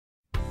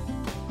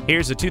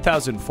Here's a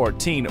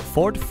 2014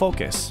 Ford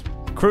Focus.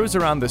 Cruise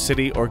around the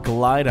city or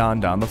glide on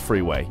down the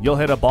freeway. You'll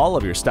hit up all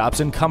of your stops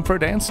in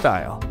comfort and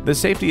style. The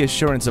safety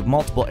assurance of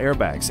multiple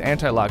airbags,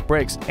 anti-lock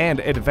brakes,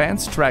 and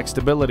advanced track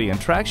stability and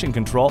traction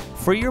control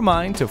free your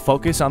mind to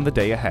focus on the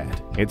day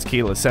ahead. Its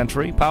keyless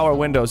entry, power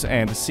windows,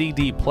 and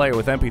CD player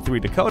with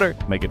MP3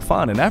 decoder make it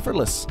fun and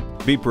effortless.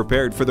 Be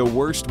prepared for the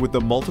worst with the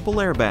multiple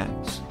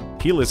airbags.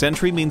 Keyless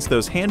entry means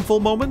those handful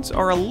moments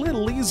are a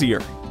little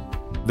easier.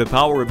 The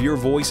power of your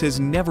voice has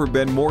never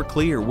been more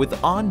clear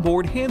with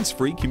onboard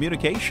hands-free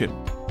communication.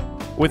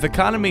 With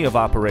economy of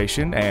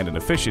operation and an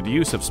efficient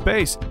use of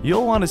space,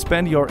 you'll want to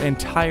spend your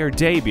entire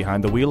day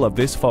behind the wheel of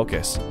this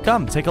Focus.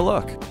 Come take a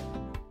look.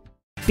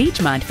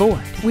 Beechmont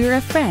Ford, we're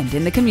a friend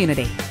in the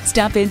community.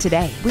 Stop in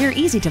today. We're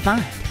easy to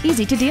find,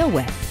 easy to deal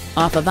with.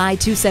 Off of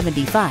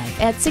I-275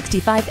 at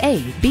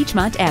 65A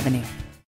Beechmont Avenue.